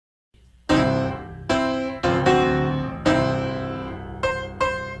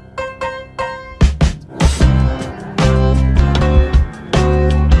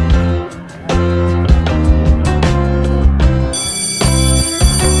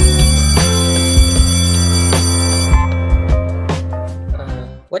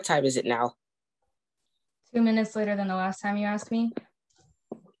what time is it now? 2 minutes later than the last time you asked me.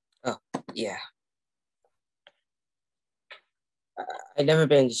 Oh, yeah. I've never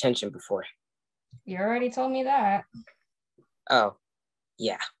been in detention before. You already told me that. Oh,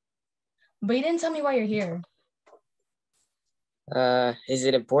 yeah. But you didn't tell me why you're here. Is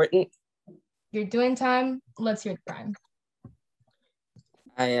it important? You're doing time. Let's hear the crime.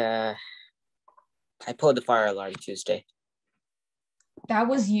 I pulled the fire alarm Tuesday. That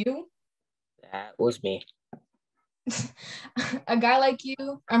was you? That was me. A guy like you,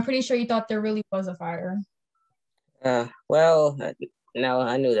 I'm pretty sure you thought there really was a fire. Well, no,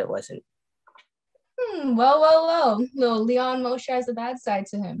 I knew there wasn't. Well. Little Leon Moshe has a bad side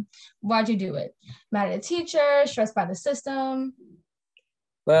to him. Why'd you do it? Mad at a teacher, stressed by the system?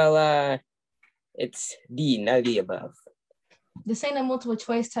 Well, it's none of the above. This ain't a multiple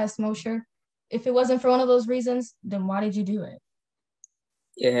choice test, Moshe. If it wasn't for one of those reasons, then why did you do it?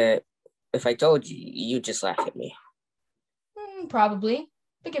 Yeah, if I told you, you'd just laugh at me. Probably,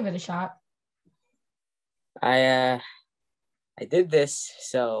 but give it a shot. I did this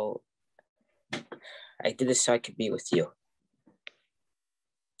so I could be with you.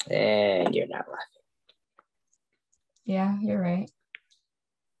 And you're not laughing. Yeah, you're right.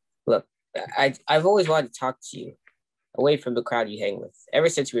 Look, I've always wanted to talk to you away from the crowd you hang with ever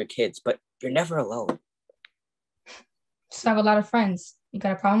since we were kids, but you're never alone. Just have a lot of friends. You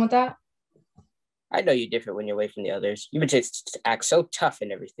got a problem with that? I know you're different when you're away from the others. You've been to act so tough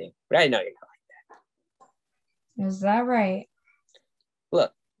and everything, but I know you're not like that. Is that right?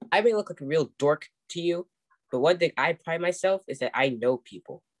 Look, I may look like a real dork to you, but one thing I pride myself is that I know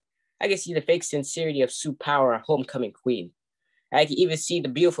people. I can see the fake sincerity of Sue Power, our homecoming queen. I can even see the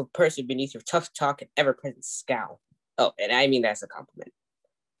beautiful person beneath your tough talk and ever-present scowl. Oh, and I mean that's a compliment.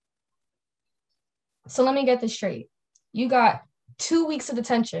 So let me get this straight. You got 2 weeks of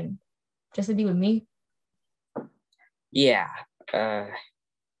detention just to be with me? Yeah. I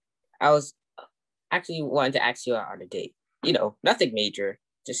was actually wanting to ask you out on a date. You know, nothing major.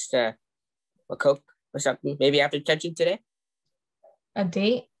 Just a Coke or something. Maybe after detention today? A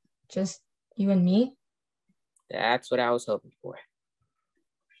date? Just you and me? That's what I was hoping for.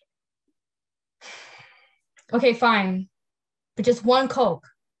 Okay, fine. But just one Coke.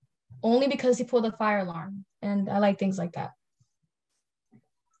 Only because he pulled a fire alarm. And I like things like that.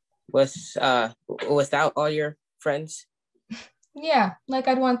 Without all your friends? Yeah, like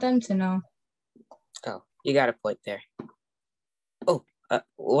I'd want them to know. Oh, you got a point there. Oh,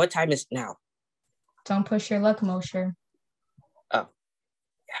 what time is it now? Don't push your luck, Moshe. Oh,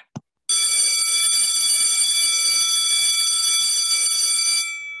 yeah.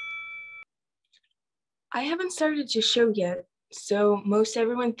 I haven't started your show yet, so most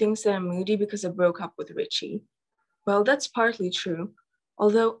everyone thinks that I'm moody because I broke up with Richie. Well, that's partly true,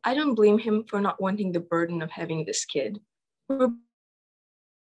 although I don't blame him for not wanting the burden of having this kid.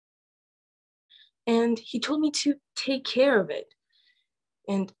 And he told me to take care of it.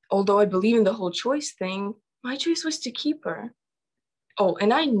 And although I believe in the whole choice thing, my choice was to keep her. Oh,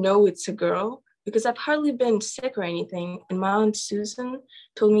 and I know it's a girl because I've hardly been sick or anything, and my Aunt Susan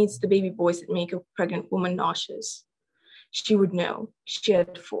told me it's the baby boys that make a pregnant woman nauseous. She would know. She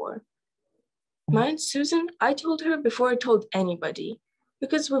had 4. My Aunt Susan, I told her before I told anybody,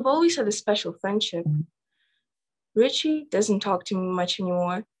 because we've always had a special friendship. Richie doesn't talk to me much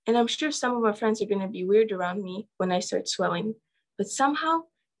anymore, and I'm sure some of my friends are going to be weird around me when I start swelling. But somehow,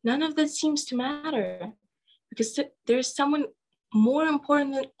 none of that seems to matter, because there's someone more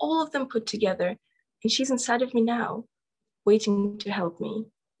important than all of them put together, and she's inside of me now, waiting to help me,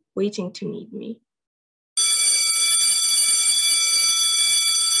 waiting to need me.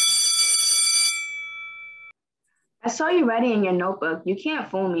 I saw you writing in your notebook. You can't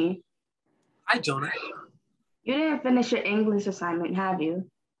fool me. Hi, Jonah. You didn't finish your English assignment, have you?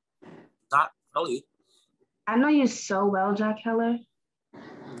 Not really. I know you so well, Jack Heller.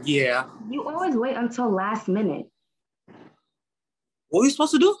 Yeah. You always wait until last minute. What are we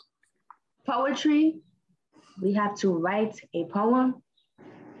supposed to do? Poetry. We have to write a poem.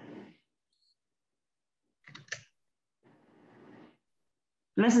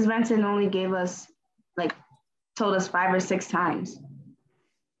 Mrs. Benson only told us 5 or 6 times.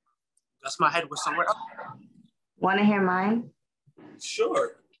 Guess my head was somewhere else. Want to hear mine?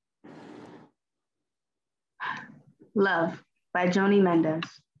 Sure. Love by Joni Mendez.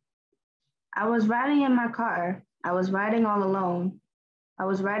 I was riding in my car. I was riding all alone. I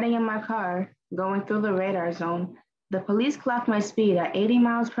was riding in my car, going through the radar zone. The police clocked my speed at 80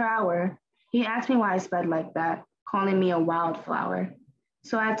 miles per hour. He asked me why I sped like that, calling me a wildflower.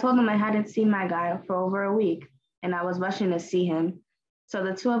 So I told him I hadn't seen my guy for over a week, and I was rushing to see him. So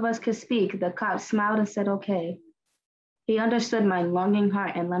the two of us could speak. The cop smiled and said, okay. He understood my longing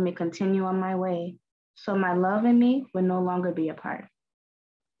heart and let me continue on my way. So my love and me would no longer be apart.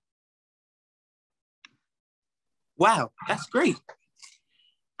 Wow, that's great.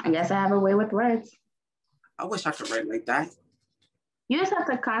 I guess I have a way with words. I wish I could write like that. You just have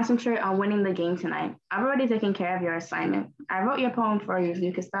to concentrate on winning the game tonight. I've already taken care of your assignment. I wrote your poem for you so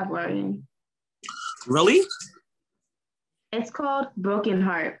you can stop worrying. Really? It's called Broken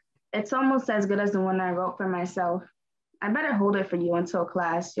Heart. It's almost as good as the one I wrote for myself. I better hold it for you until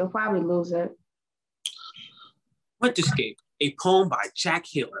class. You'll probably lose it. Winterscape, a poem by Jack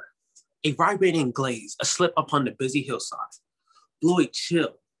Hiller. A vibrating glaze, a slip upon the busy hillside. Blew a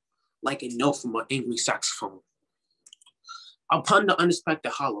chill, like a note from an angry saxophone. Upon the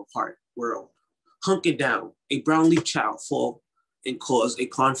unexpected hollow heart world, hunkered down, a brown leaf child fall and caused a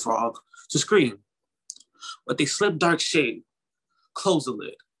pond frog to scream. With a slip dark shade, close the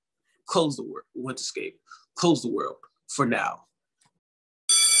lid, close the world, Winterscape, close the world for now.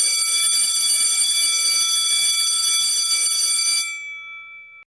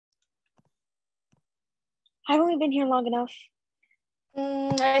 Haven't we been here long enough?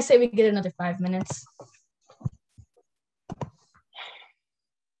 I say we get another 5 minutes.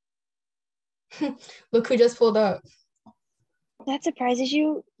 Look who just pulled up. That surprises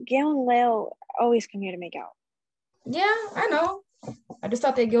you? Gail and Leo always come here to make out. Yeah, I know. I just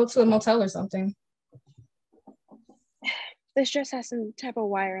thought they'd go to a motel or something. This dress has some type of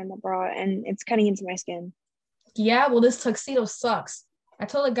wire in the bra and it's cutting into my skin. Yeah, well, this tuxedo sucks. I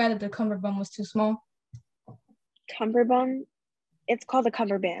told the guy that the cummerbund was too small. Cummerbund? It's called a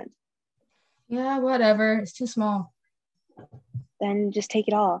cummerband. Yeah, whatever. It's too small. Then just take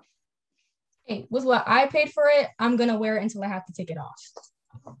it off. Hey, with what I paid for it, I'm gonna wear it until I have to take it off.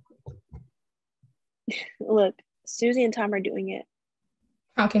 Look, Susie and Tom are doing it.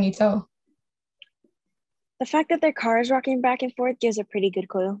 How can you tell? The fact that their car is rocking back and forth gives a pretty good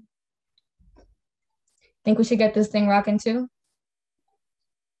clue. Think we should get this thing rocking too?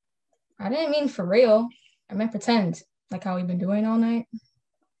 I didn't mean for real. I meant pretend, like how we've been doing all night.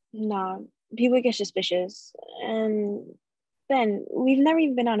 Nah, people get suspicious. And then we've never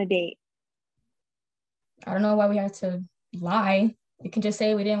even been on a date. I don't know why we have to lie. We can just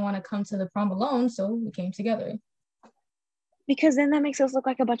say we didn't want to come to the prom alone, so we came together. Because then that makes us look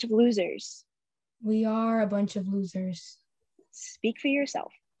like a bunch of losers. We are a bunch of losers. Speak for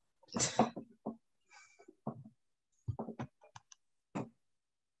yourself.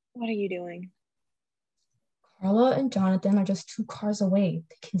 What are you doing? Carla and Jonathan are just 2 cars away.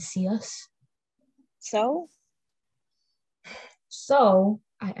 They can see us. So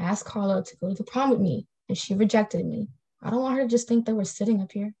I asked Carla to go to the prom with me, and she rejected me. I don't want her to just think that we're sitting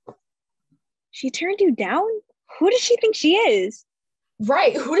up here. she turned you down? Who does she think she is?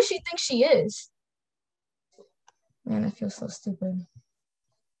 Right, who does she think she is? Man, I feel so stupid.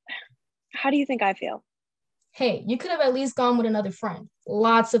 How do you think I feel? Hey, you could have at least gone with another friend.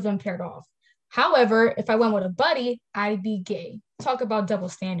 Lots of them paired off. However, if I went with a buddy, I'd be gay. Talk about double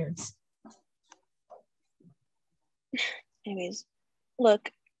standards. Anyways,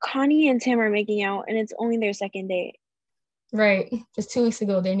 look, Connie and Tim are making out and it's only their second date. Right, just 2 weeks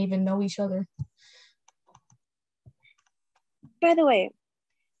ago, they didn't even know each other. By the way,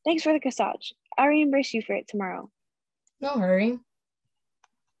 thanks for the corsage. I'll reimburse you for it tomorrow. No hurry.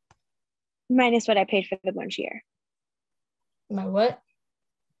 Minus what I paid for the bunch here. My what?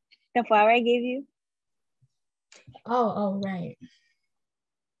 The flower I gave you? Oh, right.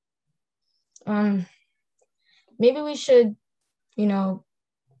 Maybe we should, No,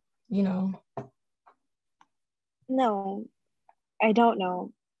 I don't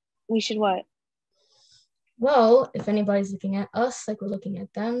know. We should what? Well, if anybody's looking at us like we're looking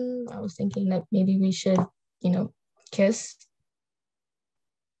at them, I was thinking that maybe we should, kiss.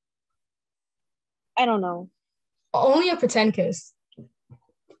 I don't know. Only a pretend kiss.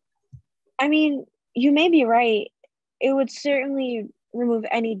 I mean, you may be right. It would certainly remove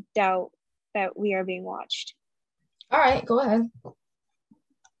any doubt that we are being watched. All right, go ahead.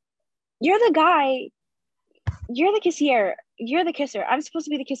 You're the guy. You're the kissier. You're the kisser. I'm supposed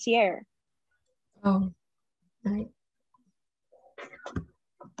to be the kissier. Oh, right.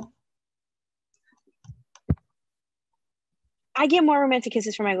 I get more romantic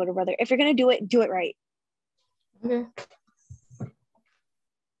kisses from my little brother. If you're going to do it right. Okay.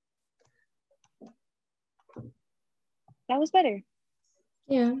 That was better.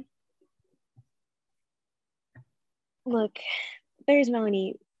 Yeah. Look, there's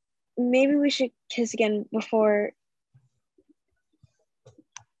Melanie. Maybe we should kiss again before.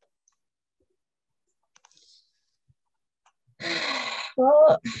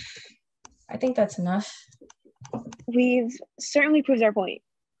 Well, I think that's enough. We've certainly proved our point.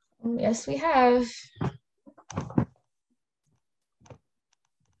 Yes, we have.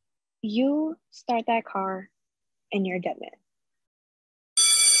 You start that car and you're a dead man.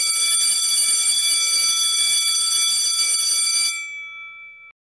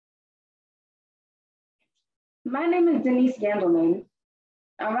 My name is Denise Gandelman.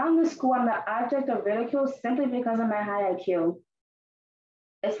 Around the school, I'm the object of ridicule simply because of my high IQ.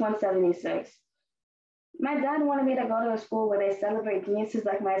 It's 176. My dad wanted me to go to a school where they celebrate geniuses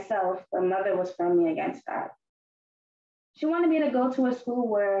like myself, but mother was firmly against that. She wanted me to go to a school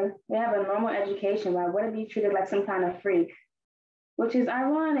where they have a normal education where I wouldn't be treated like some kind of freak, which is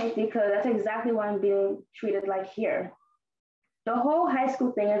ironic because that's exactly what I'm being treated like here. The whole high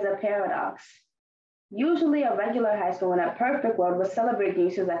school thing is a paradox. Usually a regular high school in a perfect world would celebrate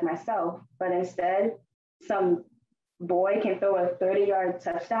geniuses like myself, but instead, some boy can throw a 30-yard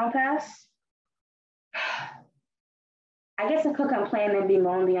touchdown pass. I guess I could complain and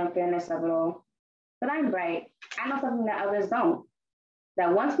bemoan the unfairness of it all, but I'm bright. I know something that others don't.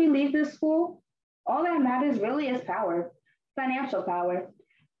 That once we leave this school, all that matters really is power, financial power,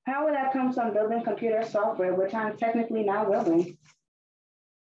 power that comes from building computer software, which I'm technically now building.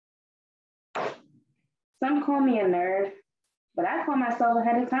 Some call me a nerd, but I call myself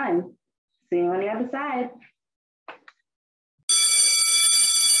ahead of time. See you on the other side.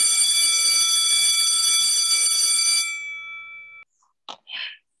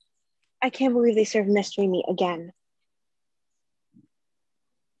 I can't believe they served mystery meat again.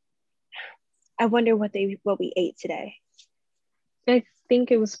 I wonder what we ate today. I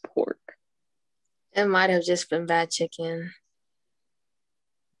think it was pork. It might have just been bad chicken.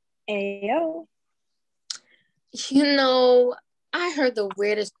 Ayo. You know, I heard the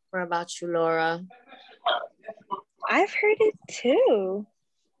weirdest rumor about you, Laura. I've heard it too.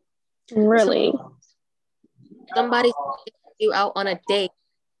 Really? Somebody took you out on a date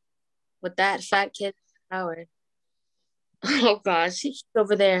with that fat kid, Howard. Oh gosh, he's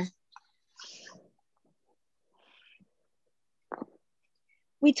over there.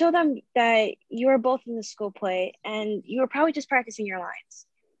 We told them that you were both in the school play and you were probably just practicing your lines.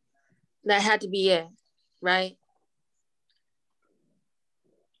 That had to be it, right?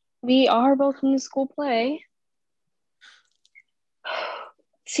 We are both in the school play.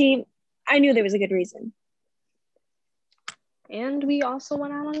 See, I knew there was a good reason. And we also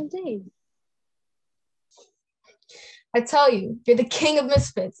went out on a date. I tell you, you're the king of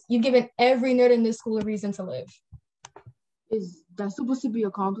misfits. You've given every nerd in this school a reason to live. Is that supposed to be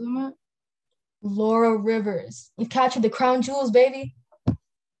a compliment? Laura Rivers, you captured the crown jewels, baby.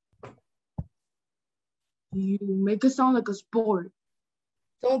 You make it sound like a sport.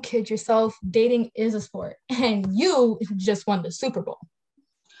 Don't kid yourself. Dating is a sport. And you just won the Super Bowl.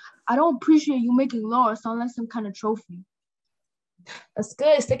 I don't appreciate you making Laura sound like some kind of trophy. That's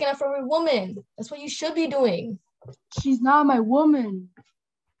good. Sticking up for a woman. That's what you should be doing. She's not my woman.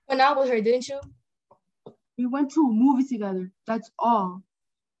 Went out with her, didn't you? We went to a movie together. That's all.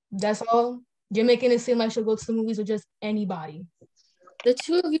 That's all? You're making it seem like she'll go to the movies with just anybody. The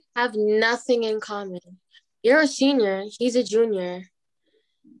two of you have nothing in common. You're a senior. He's a junior.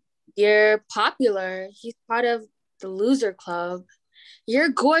 You're popular. He's part of the loser club. You're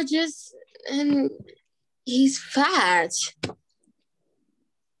gorgeous and he's fat.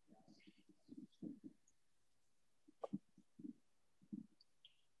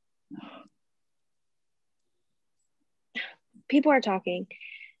 People are talking.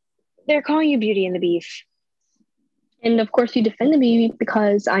 They're calling you Beauty and the Beef. And of course you defended me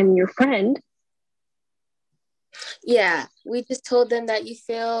because I'm your friend. Yeah, we just told them that you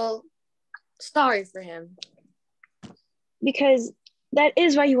feel sorry for him. Because that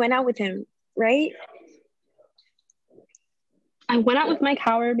is why you went out with him, right? I went out with Mike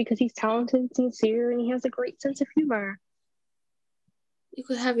Howard because he's talented, sincere, and he has a great sense of humor. You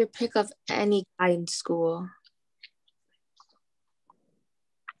could have your pick of any guy in school.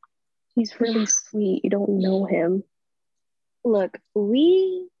 He's really sweet. You don't know him. Look,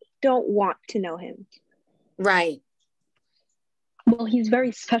 we don't want to know him. Right. Well, he's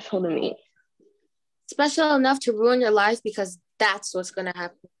very special to me. Special enough to ruin your life because that's what's going to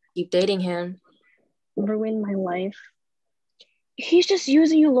happen if you keep dating him. Ruin my life. He's just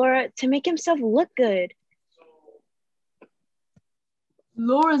using you, Laura, to make himself look good.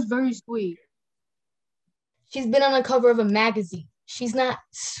 Laura's very sweet. She's been on the cover of a magazine. She's not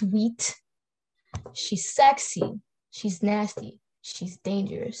sweet. She's sexy. She's nasty. She's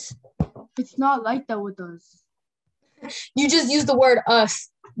dangerous. It's not like that with us. You just used the word us.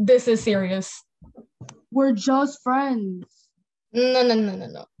 This is serious. We're just friends.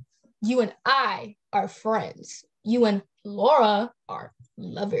 No. You and I are friends. You and Laura are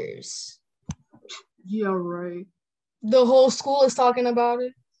lovers. Yeah, right. The whole school is talking about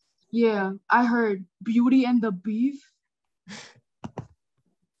it. Yeah, I heard Beauty and the Beef.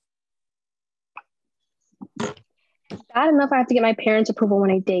 Bad enough I have to get my parents' approval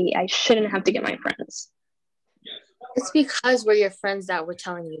when I date. I shouldn't have to get my friends. It's because we're your friends that we're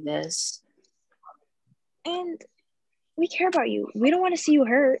telling you this. And we care about you. We don't want to see you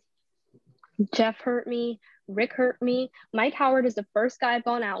hurt. Jeff hurt me. Rick hurt me. Mike Howard is the first guy I've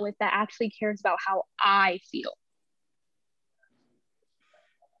gone out with that actually cares about how I feel.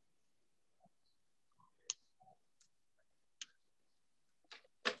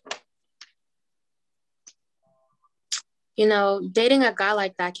 You know, dating a guy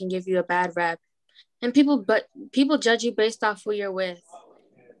like that can give you a bad rep. And people judge you based off who you're with.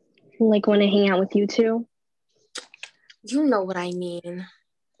 Like when I hang out with you two. You know what I mean.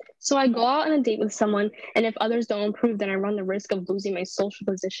 So I go out on a date with someone, and if others don't approve, then I run the risk of losing my social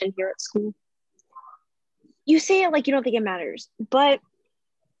position here at school. You say it like you don't think it matters, but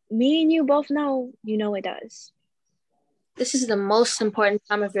me and you both know you know it does. This is the most important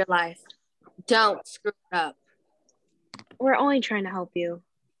time of your life. Don't screw it up. We're only trying to help you.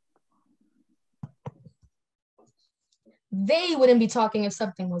 They wouldn't be talking if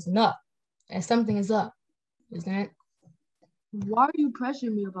something wasn't up. And something is up, isn't it? Why are you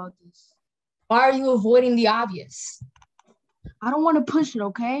pressuring me about this? Why are you avoiding the obvious? I don't want to push it,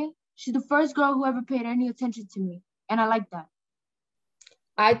 okay? She's the first girl who ever paid any attention to me, and I like that.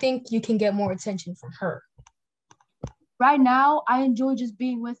 I think you can get more attention from her. Right now, I enjoy just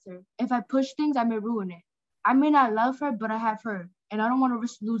being with her. If I push things, I may ruin it. I may not love her, but I have her, and I don't want to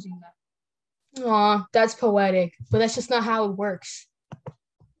risk losing that. Aw, that's poetic, but that's just not how it works.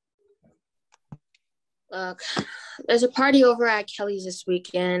 Look, there's a party over at Kelly's this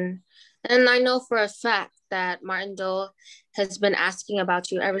weekend, and I know for a fact that Martin Dole has been asking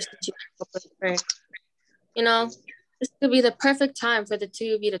about you ever since you broke up with Rick. You know, this could be the perfect time for the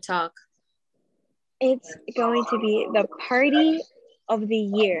two of you to talk. It's going to be the party of the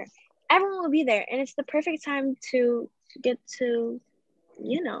year. Everyone will be there, and it's the perfect time to get to,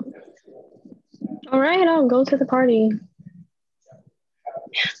 you know. All right, I'll go to the party.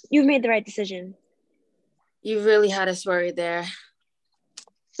 You've made the right decision. You really had us worried there.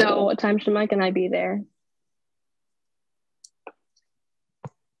 So what time should Mike and I be there?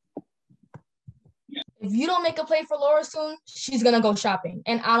 If you don't make a play for Laura soon, she's gonna go shopping.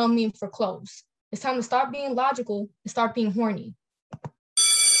 And I don't mean for clothes. It's time to start being logical and start being horny.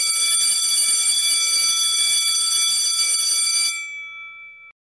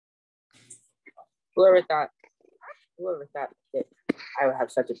 Whoever thought that I would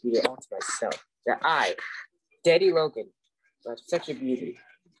have such a beauty all to myself. That I, Daddy Logan, would have such a beauty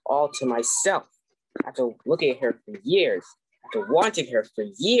all to myself. After looking at her for years, after wanting her for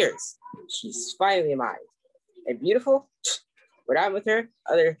years, she's finally mine. And beautiful? When I'm with her,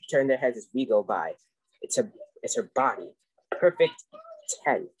 others turn their heads as we go by. It's her body. Perfect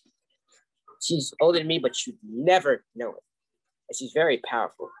 10. She's older than me, but you'd never know it. And she's very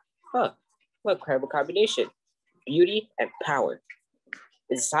powerful. Huh, what incredible combination. Beauty and power.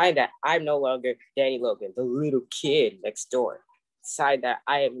 It's a sign that I'm no longer Danny Logan, the little kid next door. It's a sign that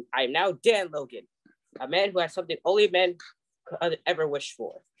I am now Dan Logan, a man who has something only men could ever wish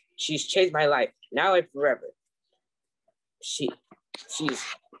for. She's changed my life, now and forever. She's a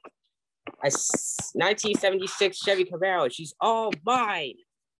 1976 Chevy Camaro. She's all mine.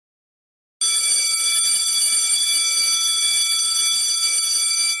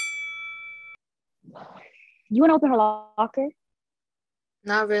 You want to open her locker?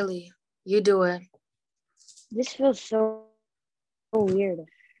 Not really. You do it. This feels so weird.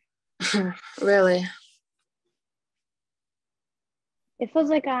 Really? It feels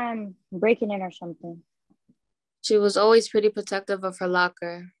like I'm breaking in or something. She was always pretty protective of her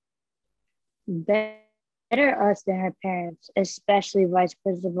locker. Better us than her parents, especially Vice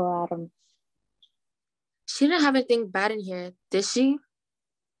Principal Adams. She didn't have anything bad in here, did she?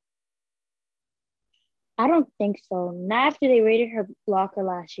 I don't think so. Not after they raided her locker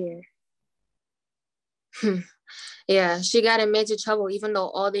last year. Yeah, she got in major trouble even though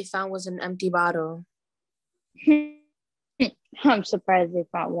all they found was an empty bottle. I'm surprised they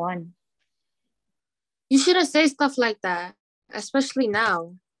found one. You shouldn't say stuff like that, especially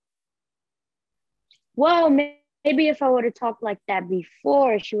now. Well, maybe if I would have talked like that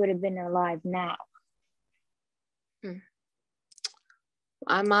before, she would have been alive now.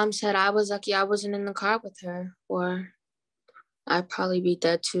 My mom said I was lucky I wasn't in the car with her, or I'd probably be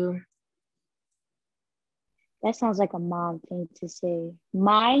dead too. That sounds like a mom thing to say.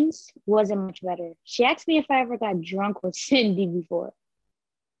 Mine's wasn't much better. She asked me if I ever got drunk with Cindy before.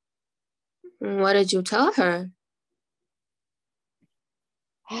 What did you tell her?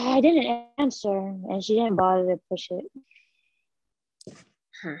 I didn't answer, and she didn't bother to push it.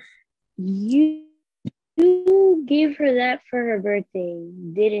 Huh. You gave her that for her birthday,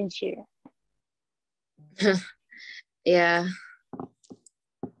 didn't you? Yeah.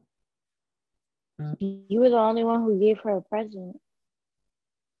 You were the only one who gave her a present.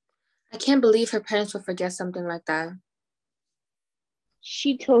 I can't believe her parents would forget something like that.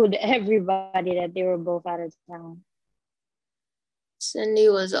 She told everybody that they were both out of town. Cindy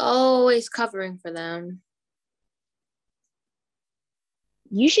was always covering for them.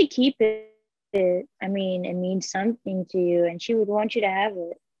 You should keep it. I mean, it means something to you, and she would want you to have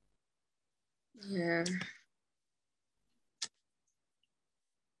it. Yeah.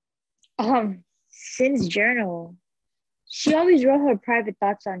 Sin's journal. She always wrote her private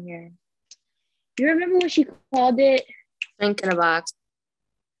thoughts on here. You remember what she called it? Drink in a box.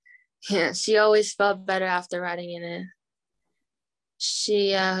 Yeah, she always felt better after writing in it.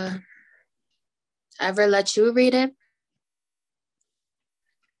 She ever let you read it?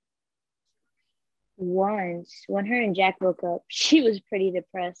 Once, when her and Jack broke up, she was pretty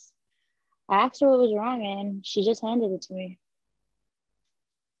depressed. I asked her what was wrong, and she just handed it to me.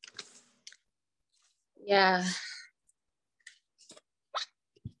 Yeah.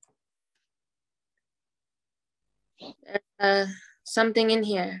 There's something in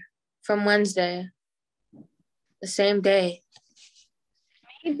here from Wednesday, the same day.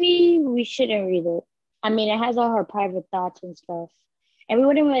 Maybe we shouldn't read it. I mean, it has all her private thoughts and stuff. And we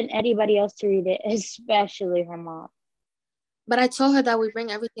wouldn't want anybody else to read it, especially her mom. But I told her that we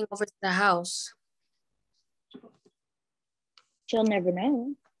bring everything over to the house. She'll never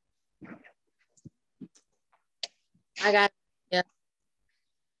know. I got it. Yeah.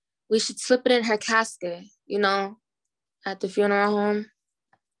 We should slip it in her casket, at the funeral home.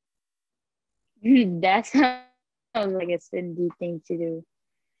 That sounds like a Cindy thing to do.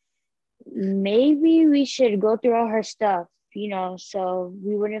 Maybe we should go through all her stuff, so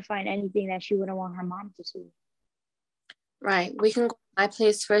we wouldn't find anything that she wouldn't want her mom to see. Right. We can go to my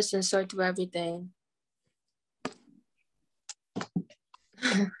place first and sort through everything.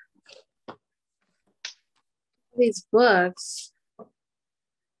 These books,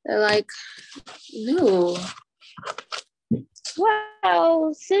 they're like new.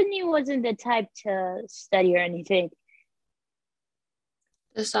 Well, Sydney wasn't the type to study or anything.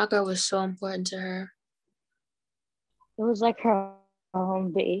 The soccer was so important to her. It was like her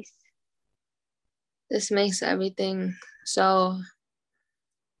home base. This makes everything so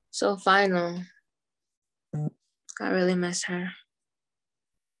final. I really miss her.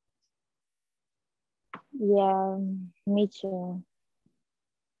 Yeah, me too.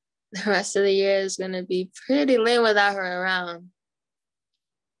 The rest of the year is going to be pretty lame without her around.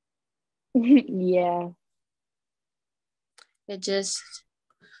 Yeah. It just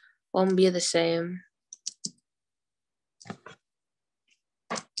won't be the same.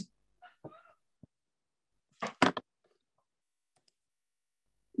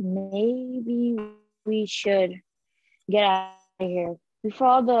 Maybe we should get out of here before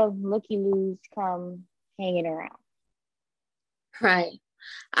all the looky-loos come hanging around. Right.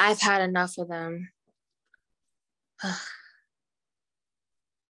 I've had enough of them.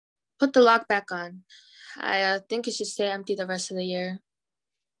 Put the lock back on. I think it should stay empty the rest of the year.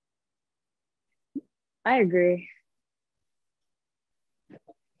 I agree.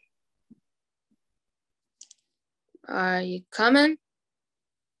 Are you coming?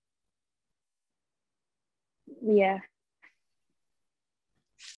 Yeah.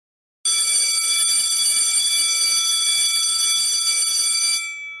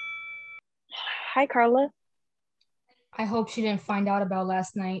 Hi, Carla. I hope she didn't find out about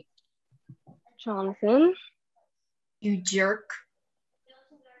last night. Jonathan. You jerk.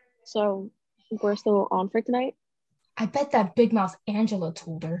 So we're still on for tonight? I bet that big mouth Angela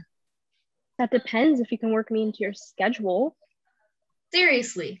told her. That depends if you can work me into your schedule.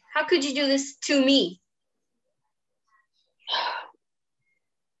 Seriously, how could you do this to me?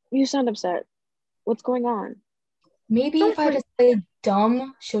 You sound upset. What's going on? Maybe if I just play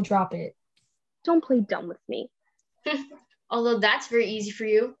dumb, she'll drop it. Don't play dumb with me. Although that's very easy for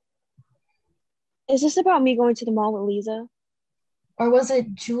you. Is this about me going to the mall with Lisa? Or was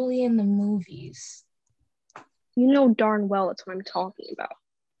it Julie in the movies? You know darn well it's what I'm talking about.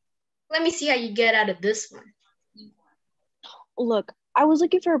 Let me see how you get out of this one. Look, I was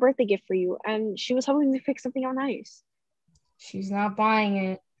looking for a birthday gift for you, and she was helping me pick something out nice. She's not buying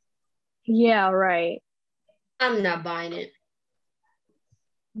it. Yeah, right. I'm not buying it.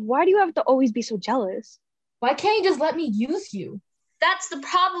 Why do you have to always be so jealous? Why can't you just let me use you? That's the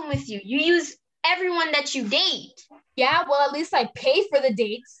problem with you. You use everyone that you date. Yeah, well, at least I pay for the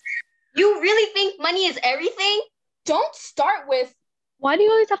dates. You really think money is everything? Don't start with, Why do you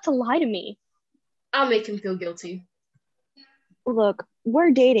always have to lie to me? I'll make him feel guilty. Look,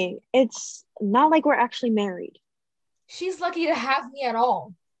 we're dating. It's not like we're actually married. she's lucky to have me at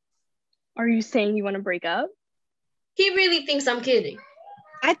all. Are you saying you want to break up? He really thinks I'm kidding.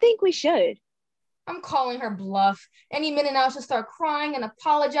 I think we should. I'm calling her bluff. Any minute now she'll start crying and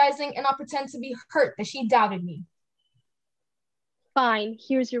apologizing, and I'll pretend to be hurt that she doubted me. Fine,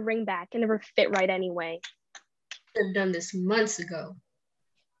 here's your ring back. It never fit right anyway. I've done this months ago.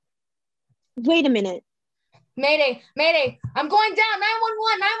 Wait a minute. Mayday, mayday, I'm going down,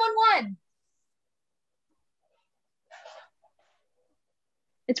 911, 911.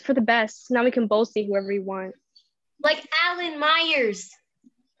 It's for the best. Now we can both see whoever we want. Like Alan Myers.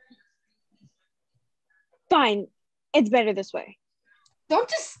 Fine, it's better this way. Don't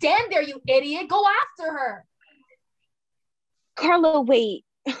just stand there, you idiot. Go after her. Carla, wait.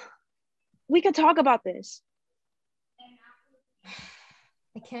 We could talk about this.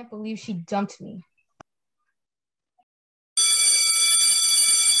 I can't believe she dumped me.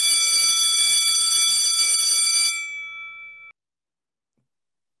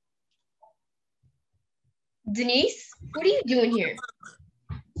 Denise, what are you doing here?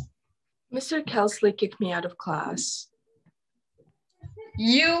 Mr. Kelsley kicked me out of class.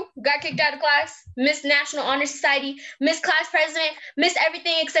 You got kicked out of class? Miss National Honor Society, Miss Class President, Miss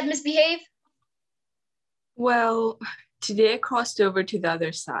Everything except Misbehave? Well, today I crossed over to the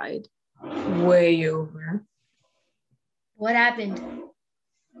other side. Way over. What happened?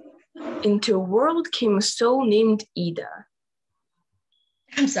 Into a world came a soul named Ida.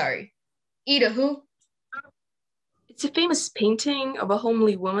 I'm sorry. Ida who? It's a famous painting of a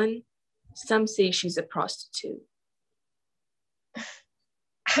homely woman. Some say she's a prostitute.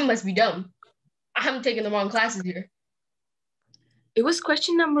 I must be dumb. I'm taking the wrong classes here. It was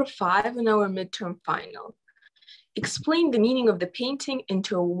question number 5 in our midterm final. Explain the meaning of the painting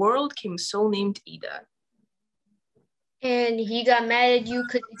Into a World Came a Soul Named Ida. And he got mad at you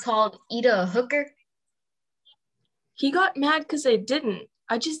because you called Ida a hooker? He got mad because I didn't.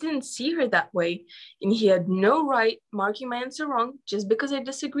 I just didn't see her that way, and he had no right marking my answer wrong just because I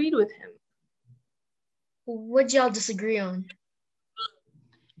disagreed with him. What'd y'all disagree on?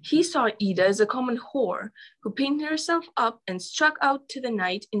 He saw Ida as a common whore who painted herself up and struck out to the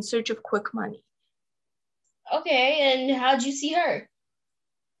night in search of quick money. Okay, and how'd you see her?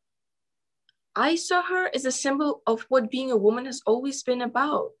 I saw her as a symbol of what being a woman has always been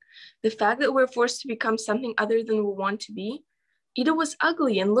about. The fact that we're forced to become something other than we want to be. Ida was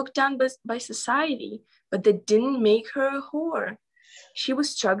ugly and looked down by society, but that didn't make her a whore. She was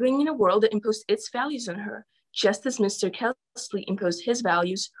struggling in a world that imposed its values on her, just as Mr. Kelsley imposed his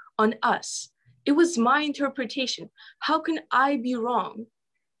values on us. It was my interpretation. How can I be wrong?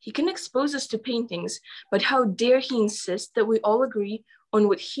 He can expose us to paintings, but how dare he insist that we all agree on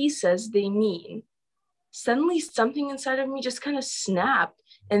what he says they mean? Suddenly, something inside of me just kind of snapped.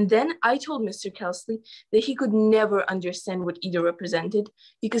 And then I told Mr. Kelsley that he could never understand what Ida represented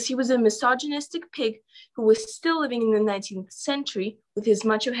because he was a misogynistic pig who was still living in the 19th century with his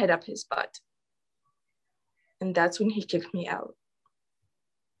macho head up his butt. And that's when he kicked me out.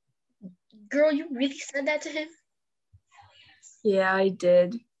 Girl, you really said that to him? Yeah, I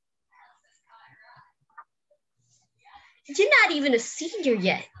did. You're not even a senior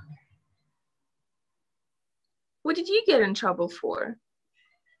yet. What did you get in trouble for?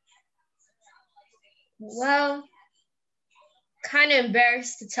 Well, kind of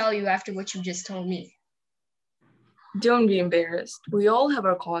embarrassed to tell you after what you just told me. Don't be embarrassed. We all have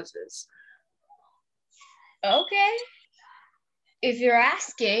our causes. Okay. If you're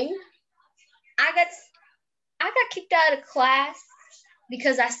asking, I got kicked out of class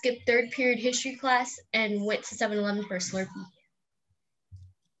because I skipped 3rd period history class and went to 7-Eleven for a Slurpee.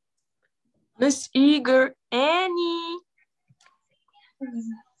 Miss Eager, Annie.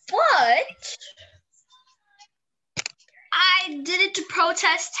 What? I did it to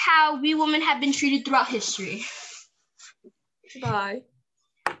protest how we women have been treated throughout history. Bye.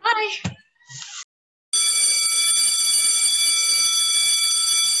 Bye.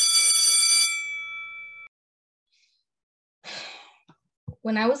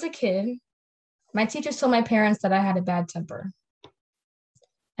 When I was a kid, my teachers told my parents that I had a bad temper.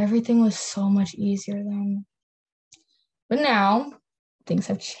 Everything was so much easier then. But now, things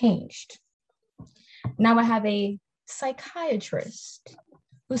have changed. Now I have a psychiatrist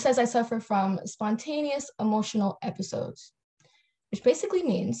who says I suffer from spontaneous emotional episodes, which basically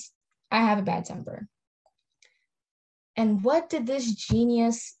means I have a bad temper. And what did this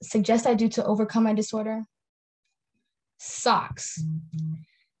genius suggest I do to overcome my disorder? Socks.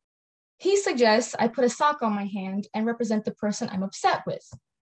 He suggests I put a sock on my hand and represent the person I'm upset with.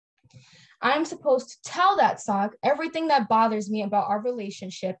 I'm supposed to tell that sock everything that bothers me about our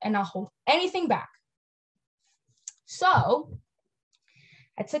relationship and not hold anything back. So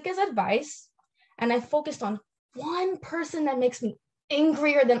I took his advice and I focused on one person that makes me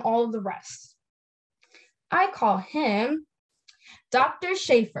angrier than all of the rest. I call him Dr.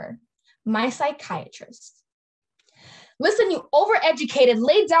 Schaefer, my psychiatrist. Listen, you overeducated,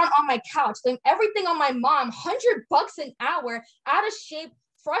 laid down on my couch, blame everything on my mom, $100 an hour, out of shape,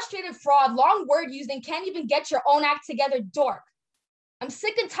 frustrated fraud, long word using, can't even get your own act together, dork. I'm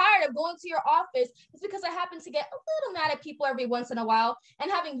sick and tired of going to your office just because I happen to get a little mad at people every once in a while and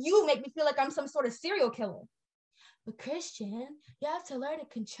having you make me feel like I'm some sort of serial killer. But Christian, you have to learn to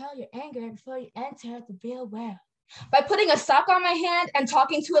control your anger before you enter the real world. By putting a sock on my hand and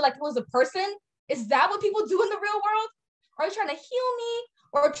talking to it like it was a person? Is that what people do in the real world? Are you trying to heal me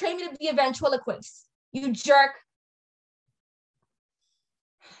or train me to be a ventriloquist? You jerk.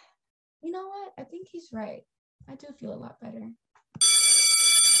 You know what? I think he's right. I do feel a lot better.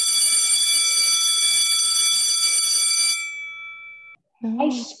 I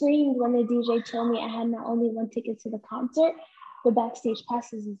screamed when the DJ told me I had not only one ticket to the concert, but backstage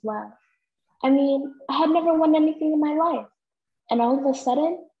passes as well. I mean, I had never won anything in my life. And all of a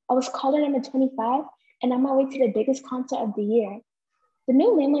sudden, I was calling number 25 and on my way to the biggest concert of the year. The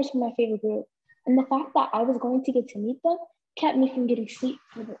new landlords were my favorite group, and the fact that I was going to get to meet them kept me from getting sleep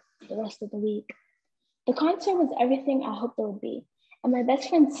for the rest of the week. The concert was everything I hoped it would be, and my best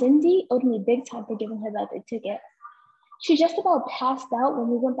friend Cindy owed me big time for giving her the other ticket. She just about passed out when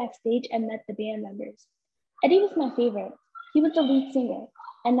we went backstage and met the band members. Eddie was my favorite. He was the lead singer,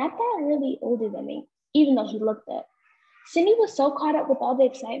 and not that really older than me, even though he looked it. Cindy was so caught up with all the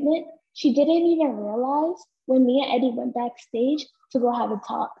excitement, she didn't even realize when me and Eddie went backstage to go have a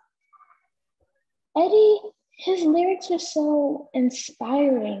talk. Eddie, his lyrics were so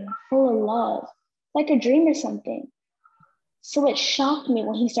inspiring, full of love, like a dream or something. So it shocked me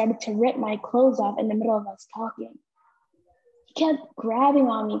when he started to rip my clothes off in the middle of us talking. He kept grabbing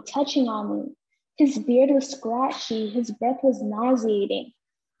on me, touching on me. His beard was scratchy, his breath was nauseating.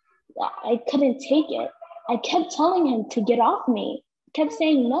 I couldn't take it. I kept telling him to get off me. I kept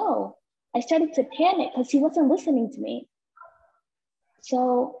saying no. I started to panic because he wasn't listening to me.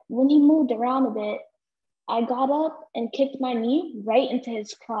 So when he moved around a bit, I got up and kicked my knee right into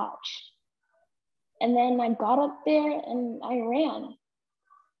his crotch. And then I got up there and I ran.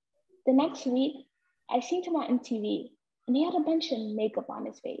 The next week, I seen him on MTV and he had a bunch of makeup on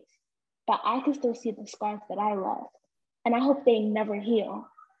his face, but I could still see the scars that I left. And I hope they never heal.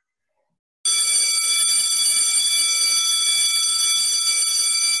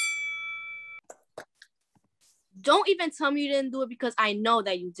 Don't even tell me you didn't do it because I know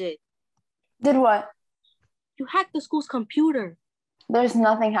that you did. Did what? You hacked the school's computer. There's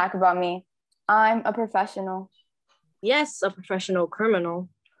nothing hack about me. I'm a professional. Yes, a professional criminal.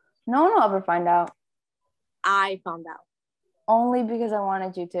 No one will ever find out. I found out. Only because I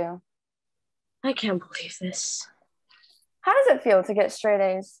wanted you to. I can't believe this. How does it feel to get straight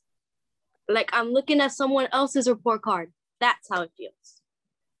A's? Like I'm looking at someone else's report card. That's how it feels.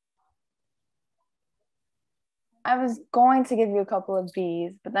 I was going to give you a couple of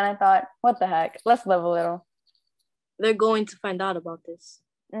B's, but then I thought, what the heck? Let's live a little. They're going to find out about this.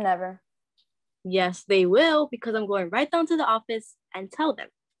 Never. Yes, they will, because I'm going right down to the office and tell them.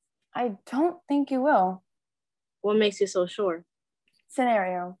 I don't think you will. What makes you so sure?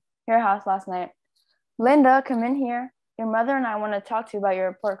 Scenario. Your house last night. Linda, come in here. Your mother and I want to talk to you about your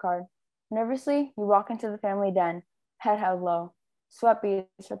report card. Nervously, you walk into the family den, head held low. Sweat beads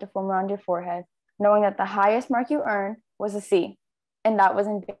start to form around your forehead, knowing that the highest mark you earned was a C, and that was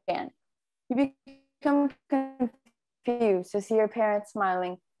in band. You become confused to see your parents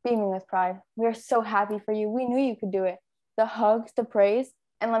smiling, beaming with pride. We are so happy for you. We knew you could do it. The hugs, the praise,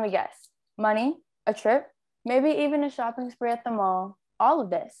 and let me guess, money, a trip, maybe even a shopping spree at the mall. All of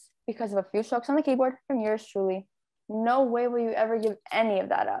this because of a few strokes on the keyboard from yours truly. No way will you ever give any of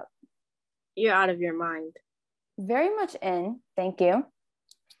that up. You're out of your mind. Very much in, thank you.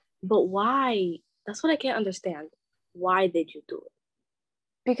 But why? That's what I can't understand. Why did you do it?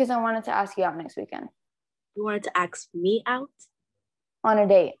 Because I wanted to ask you out next weekend. You wanted to ask me out? On a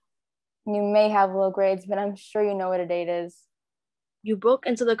date. You may have low grades, but I'm sure you know what a date is. You broke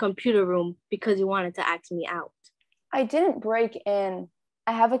into the computer room because you wanted to ask me out. I didn't break in. I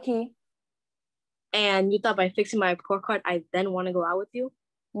I have a key. And you thought by fixing my report card, I then want to go out with you?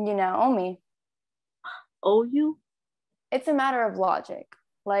 You now owe me. Owe you? It's a matter of logic,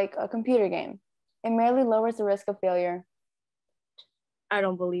 like a computer game. It merely lowers the risk of failure. I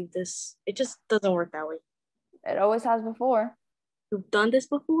don't believe this. It just doesn't work that way. It always has before. You've done this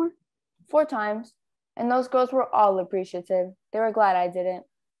before? 4 times. And those girls were all appreciative. They were glad I didn't.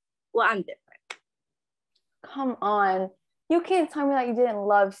 Well, I'm different. Come on. You can't tell me that you didn't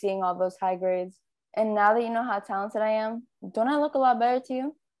love seeing all those high grades. And now that you know how talented I am, don't I look a lot better to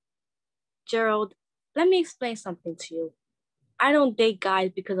you? Gerald, let me explain something to you. I don't date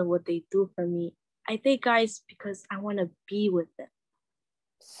guys because of what they do for me. I date guys because I want to be with them.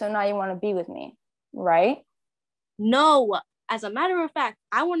 So now you want to be with me, right? No. As a matter of fact,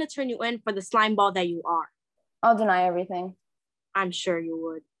 I want to turn you in for the slime ball that you are. I'll deny everything. I'm sure you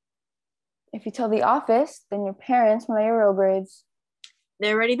would. If you tell the office, then your parents will know your real grades.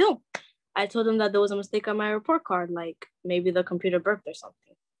 They already do. I told them that there was a mistake on my report card, like maybe the computer burped or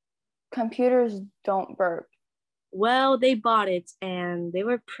something. Computers don't burp. Well, they bought it, and they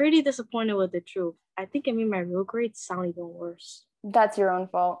were pretty disappointed with the truth. I think it made my real grades sound even worse. That's your own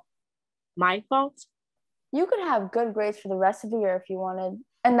fault. My fault? You could have good grades for the rest of the year if you wanted.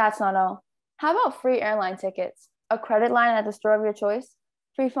 And that's not all. How about free airline tickets, a credit line at the store of your choice,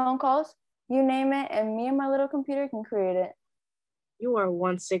 free phone calls, you name it, and me and my little computer can create it. You are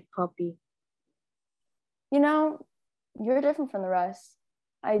one sick puppy. You know, you're different from the rest.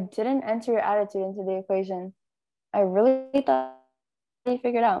 I didn't enter your attitude into the equation. I really thought you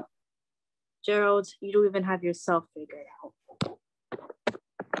figured out. Gerald, you don't even have yourself figured out.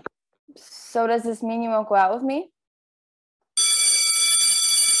 So does this mean you won't go out with me?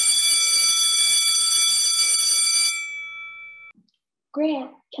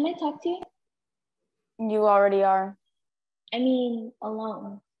 Grant, can I talk to you? You already are. I mean,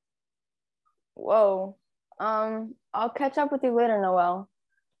 alone. Whoa. I'll catch up with you later, Noelle.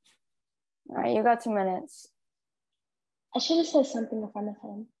 All right, you got 2 minutes. I should have said something in front of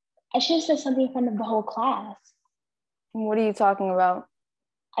him. I should have said something in front of the whole class. What are you talking about?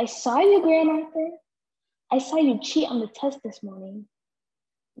 I saw you, Grant Arthur. I saw you cheat on the test this morning.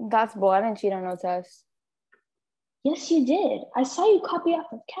 That's bull. I didn't cheat on no test. Yes, you did. I saw you copy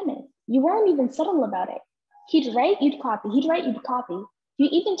off of Kenneth. You weren't even subtle about it. He'd write, you'd copy. He'd write, you'd copy. You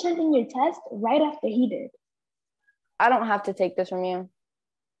even turned in your test right after he did. I don't have to take this from you.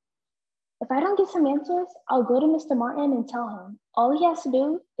 If I don't get some answers, I'll go to Mr. Martin and tell him. All he has to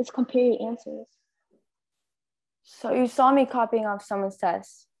do is compare your answers. So you saw me copying off someone's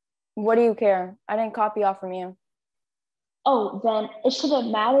test. What do you care? I didn't copy off from you. Oh, then it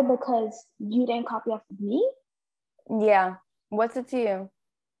shouldn't matter because you didn't copy off of me? Yeah. What's it to you?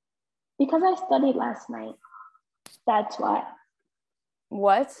 Because I studied last night. That's why.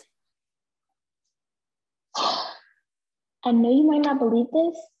 What? I know you might not believe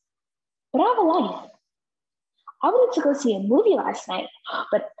this, but I have a life. I wanted to go see a movie last night,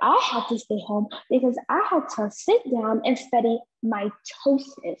 but I had to stay home because I had to sit down and study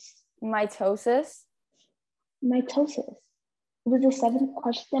mitosis. Mitosis? Mitosis. It was the 7th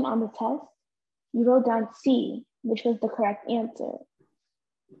question on the test. You wrote down C, which was the correct answer.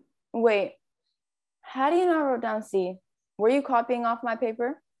 Wait, how do you know I wrote down C? Were you copying off my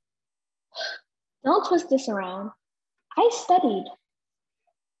paper? Don't twist this around. I studied.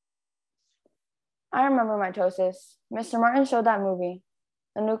 I remember mitosis. Mr. Martin showed that movie.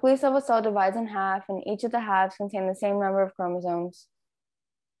 The nucleus of a cell divides in half, and each of the halves contain the same number of chromosomes.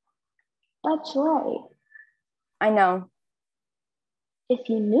 That's right. I know. If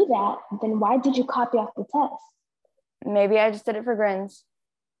you knew that, then why did you copy off the test? Maybe I just did it for grins.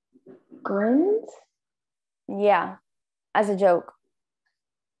 Grins? Yeah, as a joke.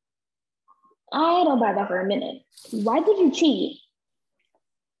 I don't buy that for a minute. Why did you cheat?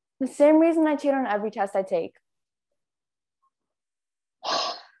 The same reason I cheat on every test I take.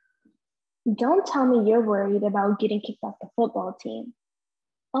 Don't tell me you're worried about getting kicked off the football team.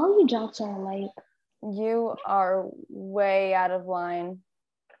 All you jocks are alike. You are way out of line.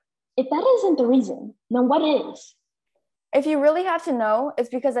 If that isn't the reason, then what is? If you really have to know, it's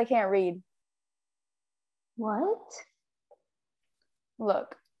because I can't read. What?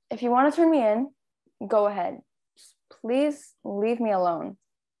 Look, if you want to turn me in, go ahead. Just please leave me alone.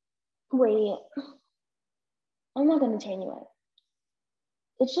 Wait, I'm not going to turn you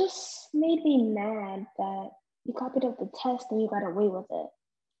in. It just made me mad that you copied up the test and you got away with it.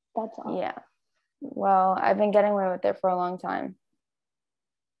 That's all. Yeah. Well, I've been getting away with it for a long time.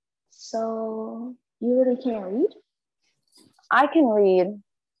 So you really can't read? I can read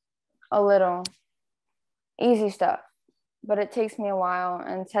a little. Easy stuff. but it takes me a while,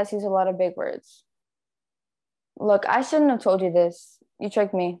 and Tess uses a lot of big words. Look, I shouldn't have told you this. You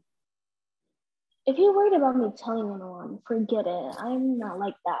tricked me. If you're worried about me telling anyone, forget it. I'm not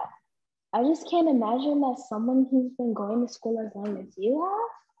like that. I just can't imagine that someone who's been going to school as long as you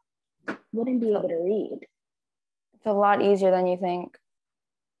have wouldn't be able to read. It's a lot easier than you think.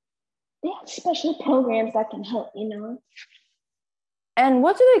 They have special programs that can help, you know? And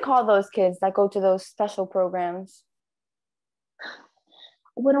what do they call those kids that go to those special programs?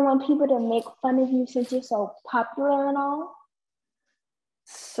 Wouldn't want people to make fun of you since you're so popular and all.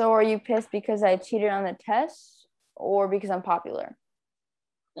 So are you pissed because I cheated on the test or because I'm popular?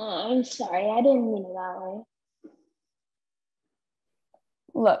 I'm sorry, I didn't mean it that way.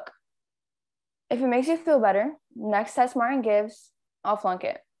 Look, if it makes you feel better, next test Martin gives, I'll flunk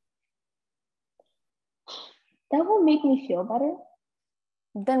it. That will make me feel better.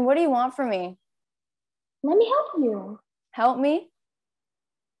 Then what do you want from me? Let me help you. Help me?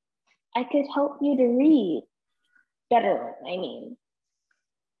 I could help you to read better, I mean.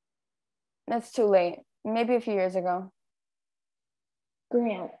 That's too late. Maybe a few years ago.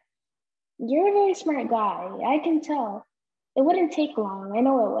 Grant, you're a very smart guy. I can tell. It wouldn't take long. I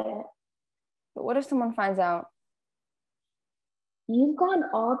know it wouldn't. But what if someone finds out? You've gone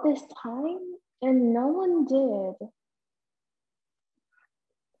all this time and no one did.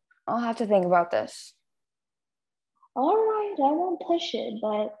 I'll have to think about this. All right, I won't push it,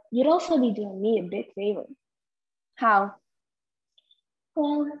 but you'd also be doing me a big favor. How?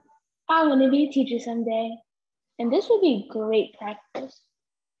 Well, I want to be a teacher someday, and this would be great practice.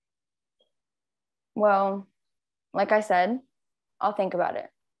 Well, like I said, I'll think about it.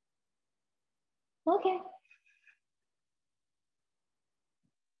 Okay.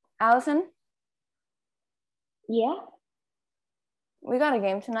 Allison? Yeah? We got a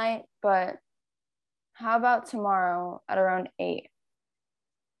game tonight, but how about tomorrow at around 8?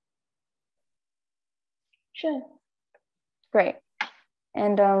 Sure. Great.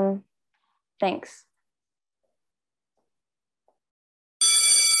 And thanks.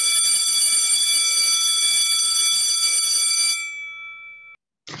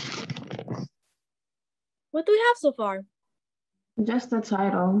 What do we have so far? Just the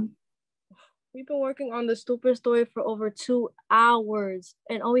title. We've been working on the stupid story for over 2 hours,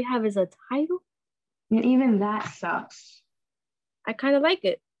 and all we have is a title? And even that sucks. I kind of like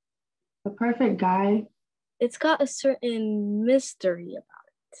it. The perfect guy. It's got a certain mystery about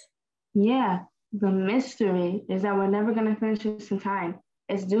it. Yeah, the mystery is that we're never going to finish this in time.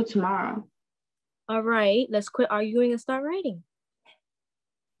 It's due tomorrow. All right, let's quit arguing and start writing.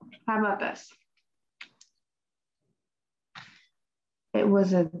 How about this? It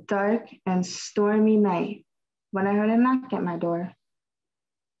was a dark and stormy night when I heard a knock at my door.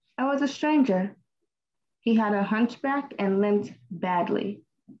 I was a stranger. He had a hunchback and limped badly.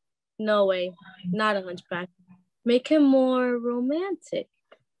 No way, not a hunchback. Make him more romantic.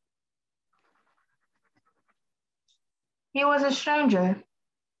 He was a stranger.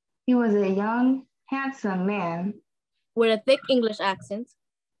 He was a young, handsome man. With a thick English accent.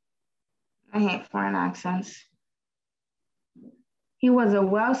 I hate foreign accents. He was a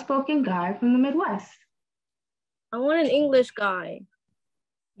well-spoken guy from the Midwest. I want an English guy.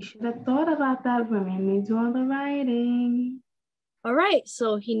 You should have thought about that when we made me do all the writing. All right,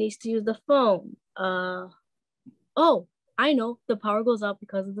 so he needs to use the phone. Oh, I know. The power goes out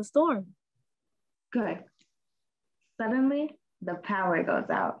because of the storm. Good. Suddenly, the power goes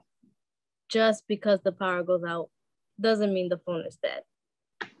out. Just because the power goes out doesn't mean the phone is dead.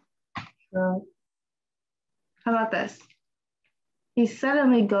 How about this? He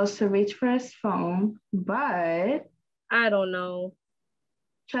suddenly goes to reach for his phone, but... I don't know.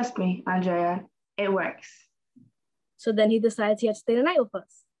 Trust me, Andrea, it works. So then he decides he has to stay the night with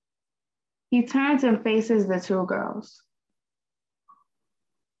us. He turns and faces the two girls.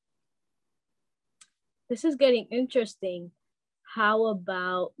 This is getting interesting. How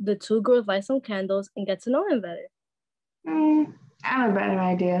about the two girls light some candles and get to know him better? I have a better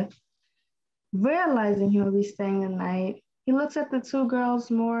idea. Realizing he will be staying the night, he looks at the two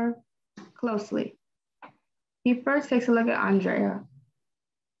girls more closely. He first takes a look at Andrea.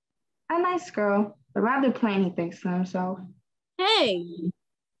 A nice girl, but rather plain, he thinks to himself. Hey!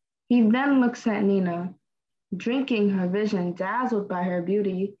 He then looks at Nina. Drinking her vision, dazzled by her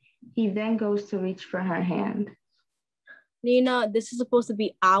beauty, he then goes to reach for her hand. Nina, this is supposed to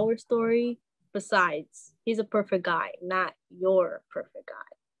be our story. Besides, he's a perfect guy, not your perfect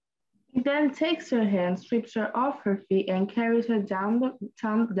guy. He then takes her hand, sweeps her off her feet, and carries her down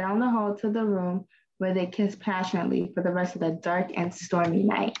the hall to the room where they kiss passionately for the rest of the dark and stormy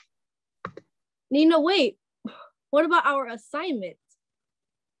night. Nina, wait. What about our assignment?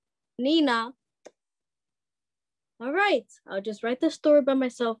 Nina. All right, I'll just write the story by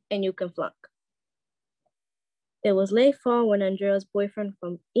myself and you can flunk. It was late fall when Andrea's boyfriend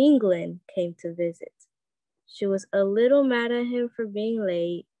from England came to visit. She was a little mad at him for being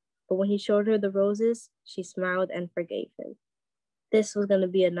late, but when he showed her the roses, she smiled and forgave him. This was going to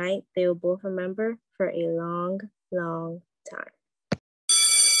be a night they will both remember for a long, long time.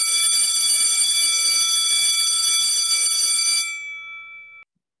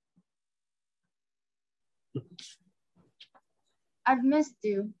 I've missed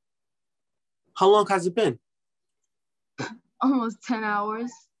you. How long has it been? Almost 10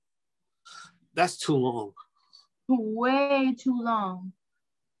 hours. That's too long. Way too long.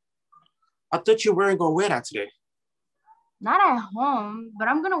 I thought you weren't going to wear that today. Not at home, but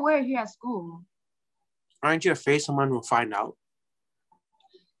I'm going to wear it here at school. Aren't you afraid someone will find out?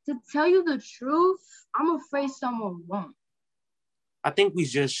 To tell you the truth, I'm afraid someone won't. I think we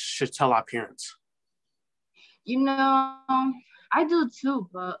just should tell our parents. You know, I do too,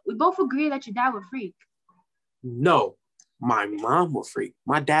 but we both agree that your dad would freak. No, my mom will freak.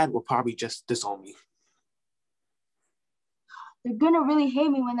 My dad will probably just disown me. They're going to really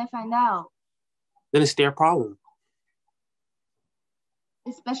hate me when they find out. Then it's their problem.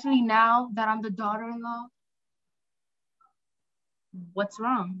 Especially now that I'm the daughter-in-law. What's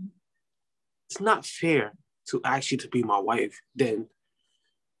wrong? It's not fair to ask you to be my wife, then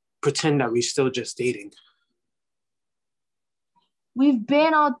pretend that we're still just dating. We've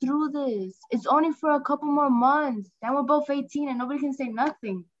been all through this. It's only for a couple more months. Then we're both 18 and nobody can say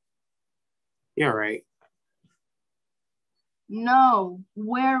nothing. You're right. No,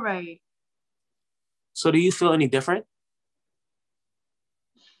 we're right. So do you feel any different?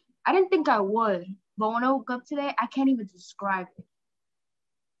 I didn't think I would, but when I woke up today, I can't even describe it.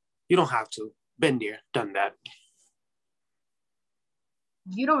 You don't have to. Been there, done that.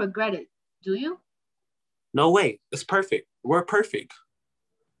 You don't regret it, do you? No way. It's perfect. We're perfect.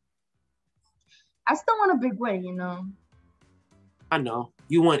 I still want a big wedding, you know. I know.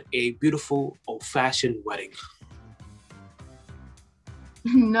 You want a beautiful, old-fashioned wedding.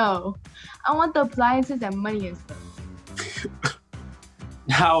 No, I want the appliances and money and stuff.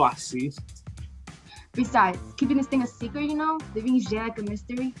 Now I see. Besides, keeping this thing a secret, you know, living each day like a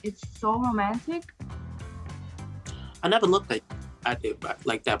mystery, it's so romantic. I never looked at it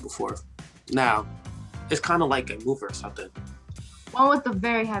like that before. Now, it's kind of like a movie or something. One with a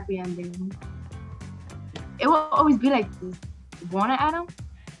very happy ending. It will always be like this. Want it, Adam?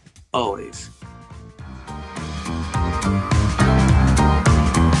 Always.